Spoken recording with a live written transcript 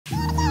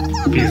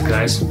Peace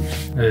guys,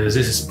 this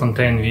is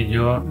spontaneous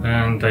video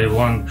and I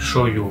want to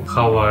show you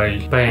how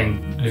I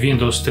paint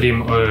window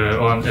trim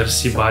on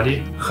RC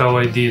body, how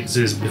I did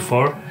this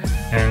before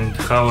and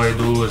how I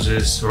do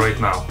this right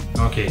now.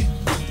 Okay.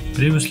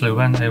 Previously,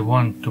 when I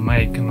want to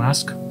make a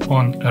mask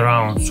on a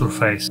round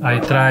surface, I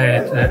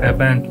tried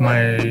bend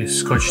my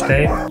scotch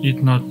tape.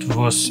 It not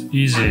was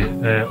easy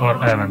or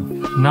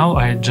even. Now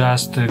I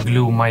just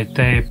glue my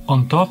tape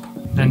on top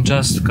and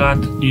just cut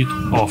it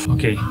off.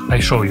 Okay, I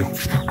show you.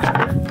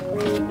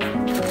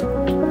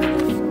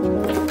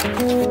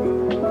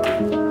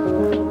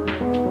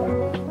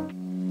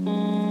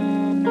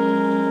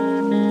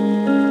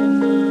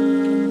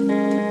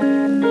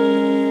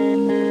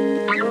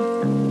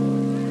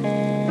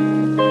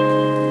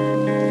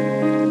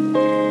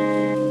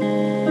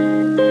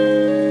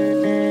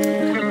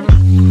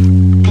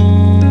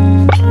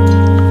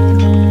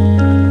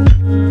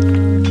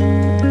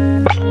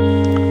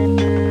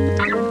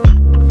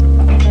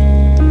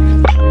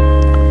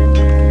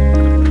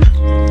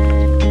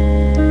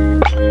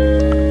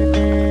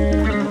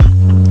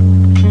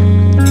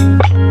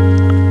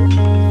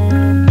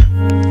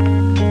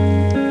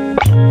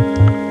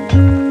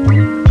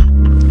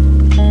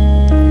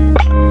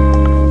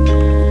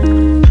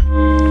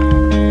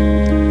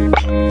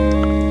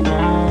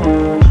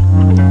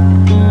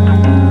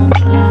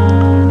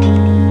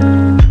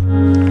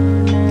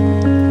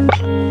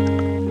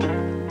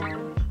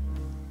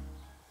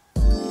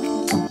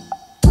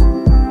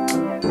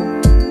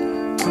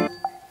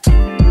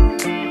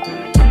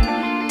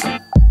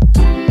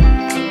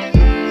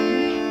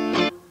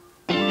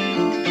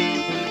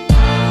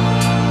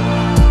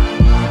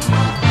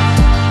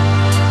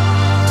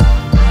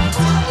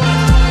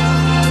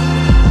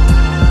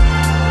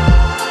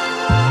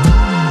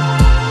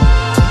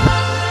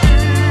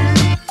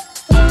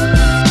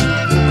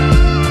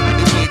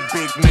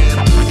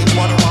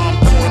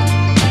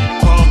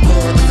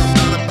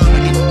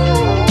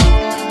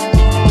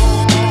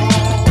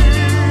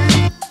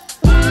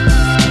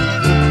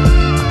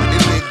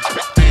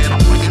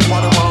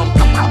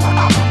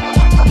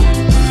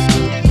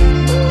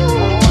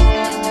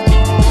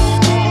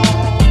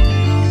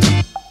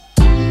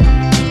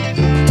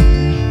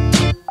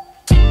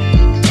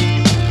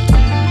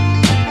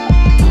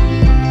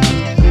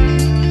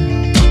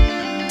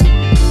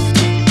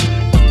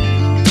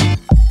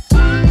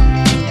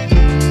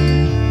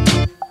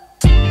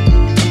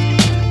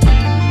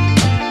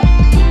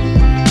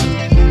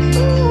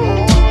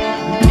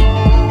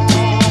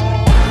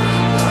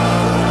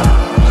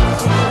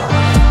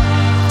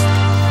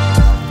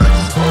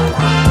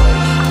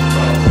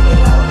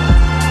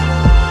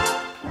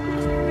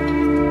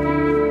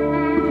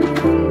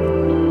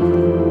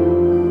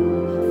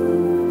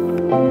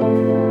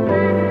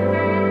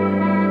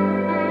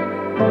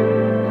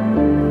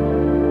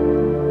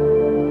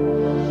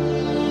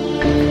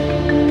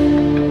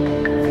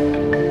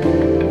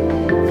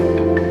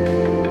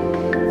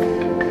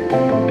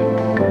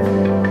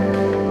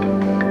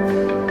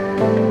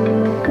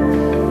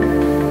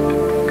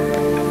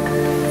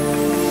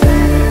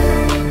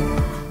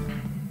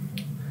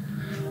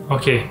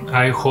 Okay,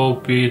 I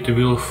hope it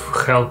will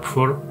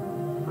helper.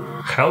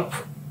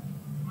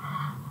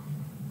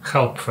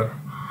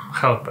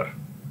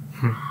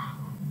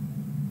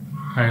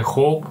 I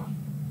hope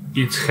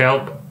it's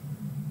help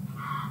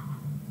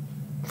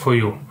for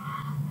you.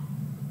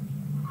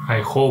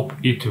 I hope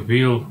it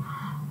will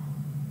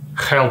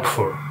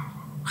helpful.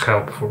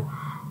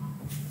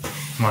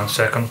 1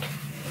 second.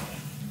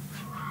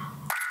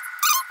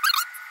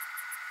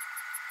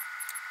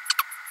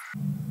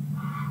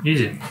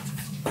 Easy.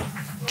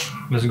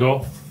 Let's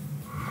go.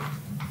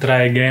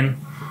 Try again.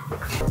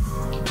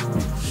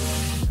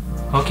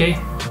 Okay.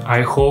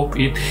 I hope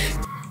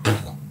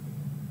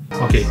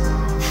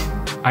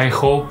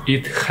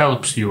it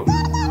helps you.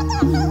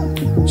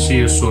 See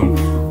you soon.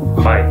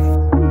 Bye.